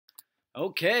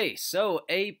Okay, so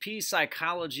AP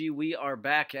Psychology, we are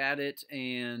back at it,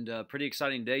 and pretty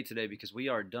exciting day today because we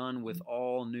are done with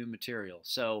all new material.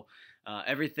 So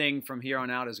everything from here on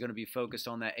out is going to be focused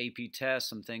on that AP test,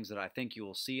 some things that I think you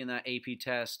will see in that AP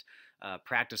test,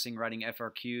 practicing writing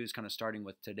FRQs, kind of starting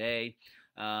with today.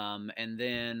 And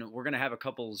then we're going to have a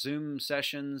couple Zoom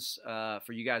sessions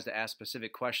for you guys to ask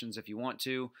specific questions if you want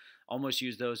to. Almost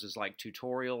use those as like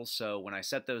tutorials. So when I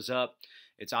set those up,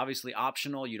 it's obviously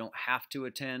optional. You don't have to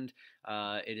attend.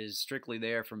 It is strictly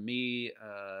there for me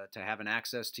to have an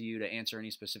access to you to answer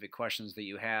any specific questions that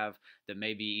you have that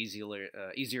may be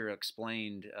easier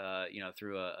explained,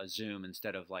 through a Zoom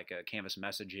instead of like a Canvas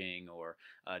messaging or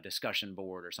a discussion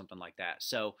board or something like that.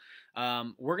 So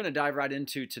we're going to dive right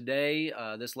into today.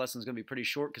 This lesson is going to be pretty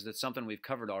short because it's something we've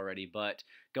covered already, but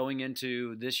going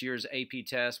into this year's AP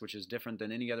test, which is different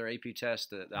than any other AP test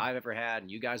that I've ever had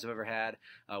and you guys have ever had,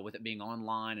 with it being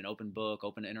online and open book,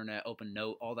 open internet, open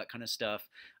note, all that kind of stuff,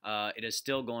 it is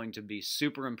still going to be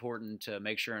super important to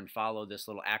make sure and follow this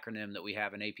little acronym that we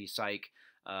have in AP Psych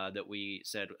that we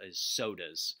said is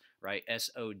SODAS, right?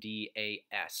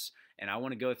 SODAS. And I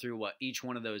want to go through what each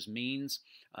one of those means,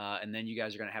 and then you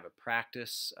guys are going to have a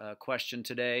practice question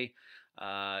today.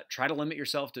 Try to limit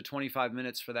yourself to 25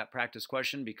 minutes for that practice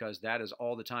question because that is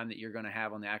all the time that you're going to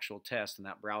have on the actual test, and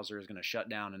that browser is going to shut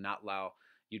down and not allow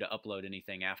you to upload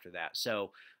anything after that.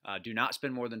 So do not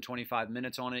spend more than 25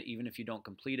 minutes on it, even if you don't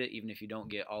complete it, even if you don't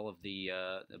get all of the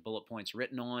bullet points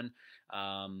written on.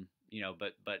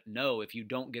 But know if you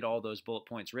don't get all those bullet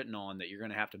points written on that you're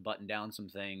going to have to button down some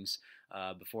things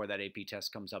before that AP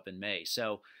test comes up in May.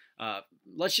 So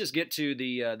let's just get to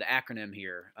the acronym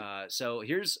here. So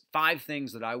here's 5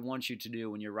 things that I want you to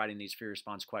do when you're writing these free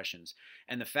response questions.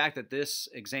 And the fact that this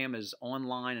exam is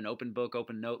online and open book,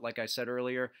 open note, like I said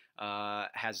earlier,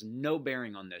 has no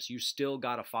bearing on this. You still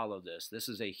got to follow this. This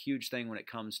is a huge thing when it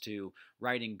comes to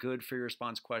writing good free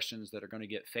response questions that are going to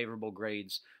get favorable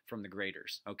grades from the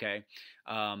graders, okay?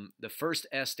 The first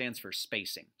S stands for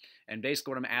spacing. And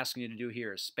basically what I'm asking you to do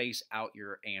here is space out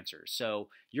your answers. So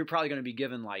you're probably going to be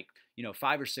given like,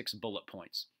 5 or 6 bullet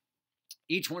points.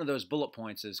 Each one of those bullet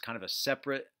points is kind of a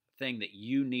separate thing that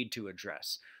you need to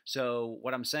address. So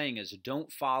what I'm saying is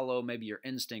don't follow maybe your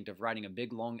instinct of writing a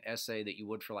big long essay that you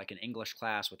would for like an English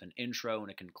class with an intro and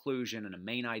a conclusion and a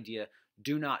main idea.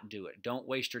 Do not do it. Don't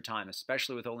waste your time,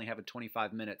 especially with only having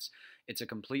 25 minutes. It's a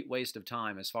complete waste of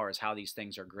time as far as how these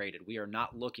things are graded. We are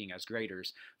not looking as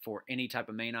graders for any type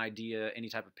of main idea, any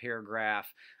type of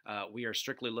paragraph. We are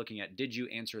strictly looking at did you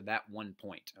answer that one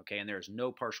point, okay? And there is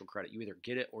no partial credit. You either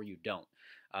get it or you don't.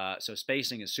 So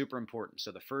spacing is super important.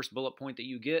 So the first bullet point that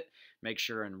you get, make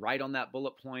sure and write on that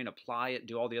bullet point, apply it,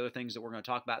 do all the other things that we're going to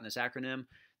talk about in this acronym.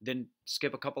 Then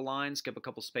skip a couple lines, skip a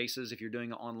couple spaces if you're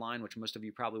doing it online, which most of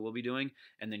you probably will be doing,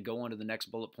 and then go on to the next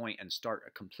bullet point and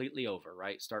start completely over,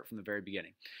 right? Start from the very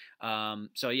beginning.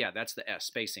 So yeah, that's the S,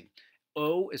 spacing.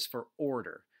 O is for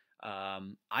order.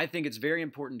 I think it's very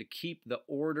important to keep the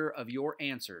order of your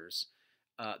answers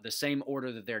the same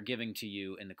order that they're giving to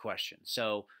you in the question.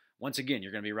 So once again,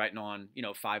 you're going to be writing on,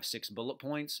 5, 6 bullet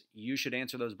points. You should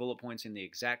answer those bullet points in the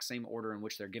exact same order in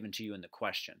which they're given to you in the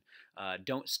question.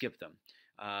 Don't skip them.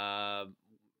 I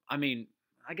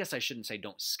guess I shouldn't say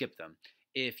don't skip them.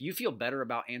 If you feel better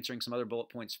about answering some other bullet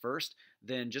points first,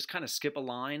 then just kind of skip a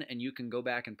line and you can go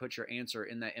back and put your answer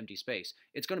in that empty space.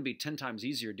 It's going to be 10 times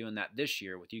easier doing that this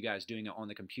year with you guys doing it on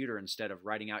the computer instead of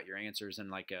writing out your answers in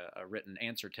like a written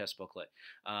answer test booklet.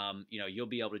 You'll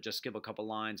be able to just skip a couple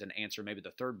lines and answer maybe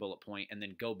the third bullet point and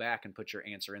then go back and put your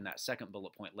answer in that second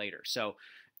bullet point later. So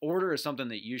order is something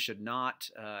that you should not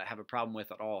have a problem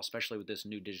with at all, especially with this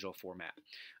new digital format.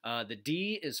 The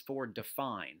D is for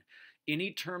define.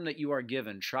 Any term that you are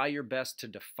given, try your best to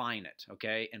define it,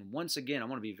 okay? And once again, I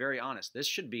want to be very honest. This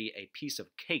should be a piece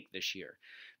of cake this year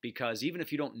because even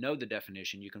if you don't know the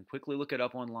definition, you can quickly look it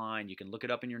up online, you can look it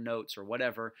up in your notes or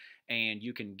whatever, and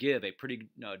you can give a pretty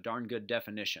darn good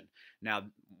definition. Now,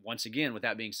 once again, with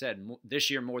that being said,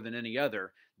 this year more than any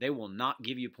other, they will not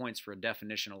give you points for a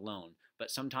definition alone,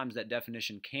 but sometimes that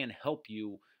definition can help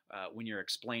you when you're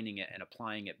explaining it and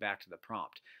applying it back to the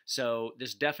prompt. So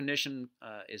this definition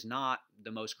is not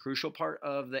the most crucial part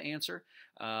of the answer,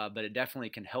 but it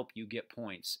definitely can help you get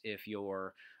points if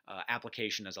your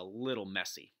application is a little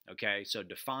messy. Okay, so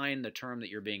define the term that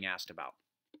you're being asked about.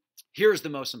 Here's the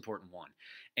most important one,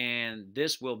 and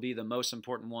this will be the most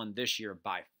important one this year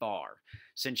by far.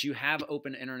 Since you have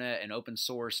open internet and open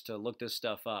source to look this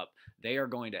stuff up, they are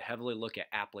going to heavily look at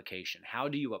application. How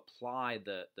do you apply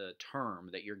the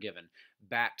term that you're given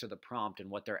back to the prompt and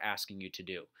what they're asking you to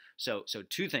do? So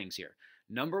 2 things here.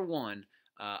 Number one,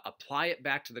 apply it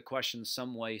back to the question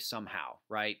some way, somehow,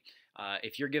 right?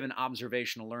 If you're given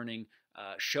observational learning,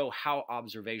 show how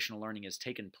observational learning has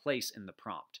taken place in the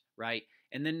prompt, right?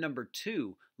 And then number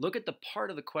two, look at the part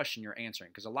of the question you're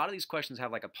answering, because a lot of these questions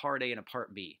have like a part A and a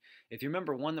part B. If you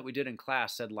remember, one that we did in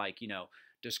class said like,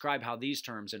 describe how these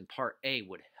terms in part A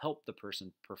would help the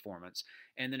person's performance.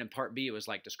 And then in part B, it was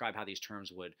like, describe how these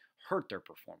terms would hurt their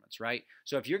performance, right?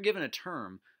 So if you're given a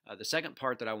term, the second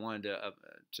part that I wanted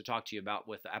to talk to you about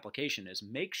with the application is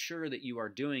make sure that you are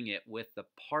doing it with the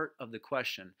part of the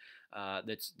question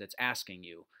that's asking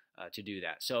you to do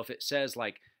that. So if it says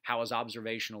like, how is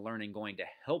observational learning going to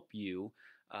help you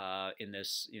in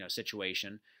this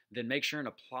situation, then make sure and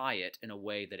apply it in a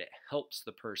way that it helps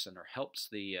the person or helps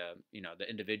the the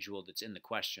individual that's in the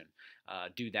question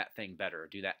do that thing better,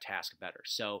 do that task better.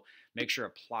 So make sure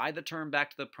apply the term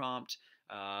back to the prompt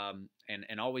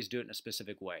and always do it in a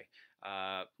specific way.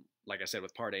 Like I said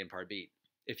with part A and part B.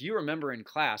 If you remember in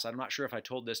class, I'm not sure if I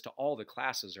told this to all the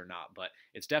classes or not, but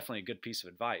it's definitely a good piece of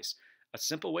advice. A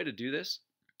simple way to do this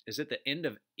is at the end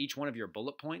of each one of your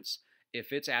bullet points,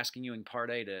 if it's asking you in part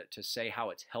A to say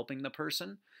how it's helping the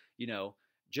person,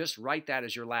 just write that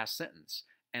as your last sentence.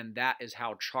 And that is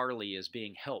how Charlie is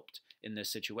being helped in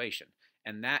this situation.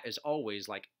 And that is always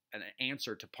like an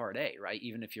answer to part A, right?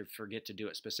 Even if you forget to do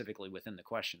it specifically within the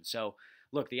question. So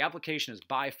look, the application is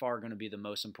by far going to be the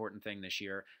most important thing this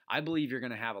year. I believe you're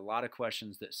going to have a lot of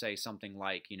questions that say something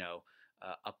like,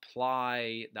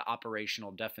 apply the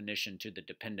operational definition to the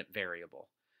dependent variable,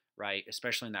 right?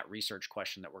 Especially in that research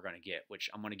question that we're going to get, which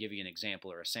I'm going to give you an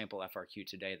example or a sample FRQ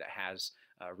today that has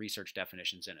research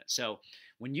definitions in it. So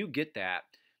when you get that,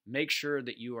 make sure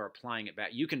that you are applying it back.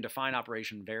 You can define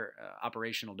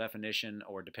operational definition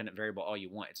or dependent variable all you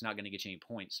want. It's not going to get you any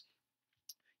points.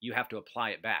 You have to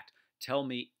apply it back. Tell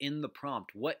me in the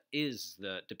prompt, what is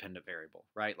the dependent variable,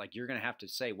 right? Like you're going to have to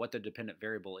say what the dependent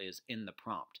variable is in the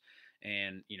prompt.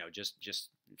 And, just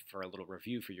for a little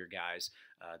review for your guys,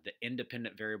 the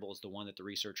independent variable is the one that the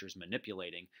researcher is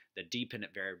manipulating. The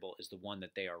dependent variable is the one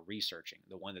that they are researching,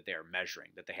 the one that they are measuring,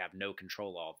 that they have no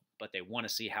control of, but they want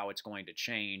to see how it's going to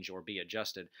change or be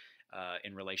adjusted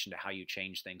in relation to how you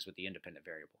change things with the independent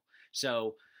variable.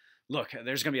 So, look,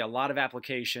 there's going to be a lot of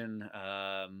application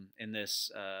in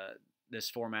this this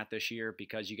format this year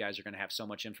because you guys are going to have so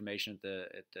much information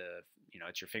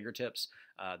at your fingertips.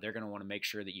 They're going to want to make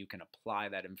sure that you can apply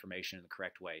that information in the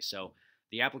correct way. So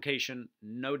the application,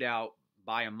 no doubt,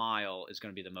 by a mile, is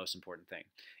going to be the most important thing.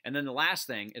 And then the last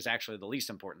thing is actually the least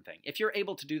important thing. If you're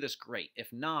able to do this, great.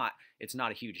 If not, it's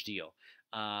not a huge deal.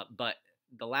 But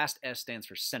the last S stands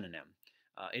for synonym.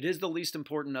 It is the least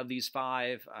important of these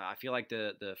five. I feel like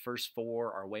the first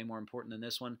four are way more important than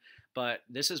this one. But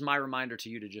this is my reminder to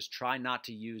you to just try not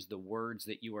to use the words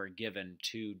that you are given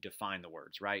to define the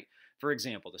words, right? For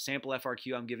example, the sample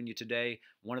FRQ I'm giving you today,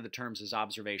 one of the terms is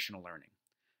observational learning.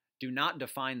 Do not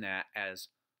define that as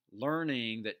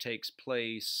learning that takes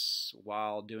place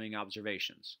while doing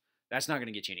observations. That's not going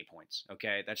to get you any points,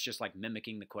 okay? That's just like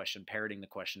mimicking the question, parroting the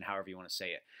question, however you want to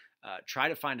say it. Try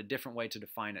to find a different way to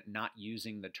define it, not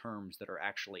using the terms that are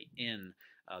actually in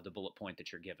the bullet point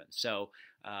that you're given. So,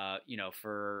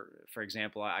 for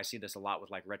example, I see this a lot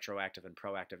with like retroactive and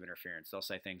proactive interference. They'll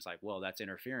say things like, well, that's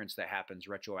interference that happens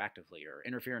retroactively or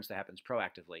interference that happens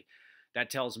proactively. That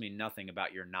tells me nothing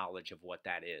about your knowledge of what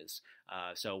that is.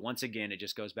 So once again, it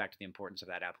just goes back to the importance of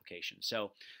that application.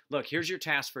 So look, here's your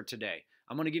task for today.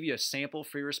 I'm going to give you a sample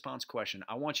free response question.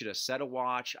 I want you to set a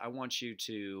watch. I want you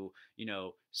to,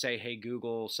 say, hey,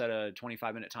 Google, set a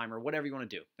 25-minute timer, whatever you want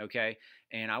to do, okay?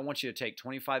 And I want you to take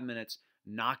 25 minutes,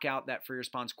 knock out that free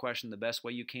response question the best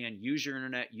way you can. Use your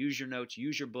internet, use your notes,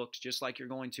 use your books, just like you're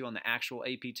going to on the actual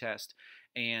AP test.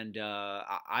 And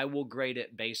I will grade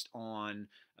it based on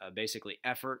basically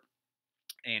effort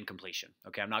and completion.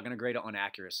 Okay, I'm not going to grade it on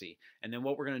accuracy. And then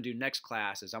what we're going to do next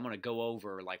class is I'm going to go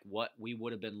over like what we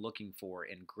would have been looking for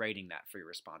in grading that free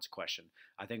response question.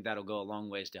 I think that'll go a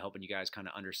long ways to helping you guys kind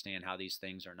of understand how these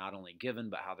things are not only given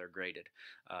but how they're graded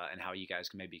and how you guys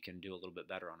maybe can do a little bit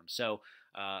better on them. So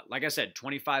like I said,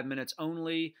 25 minutes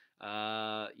only.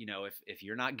 If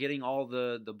you're not getting all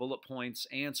the bullet points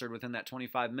answered within that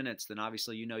 25 minutes, then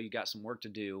obviously you got some work to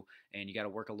do and you got to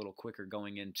work a little quicker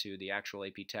going into the actual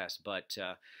AP test. But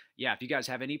yeah, if you guys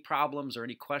have any problems or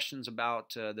any questions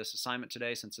about this assignment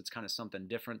today, since it's kind of something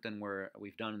different than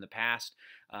we've done in the past,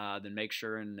 then make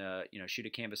sure and shoot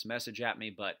a Canvas message at me.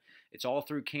 But it's all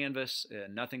through Canvas,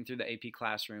 nothing through the AP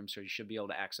Classroom, so you should be able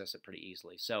to access it pretty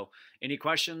easily. So any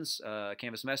questions,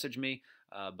 Canvas message me.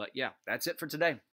 But yeah, that's it for today.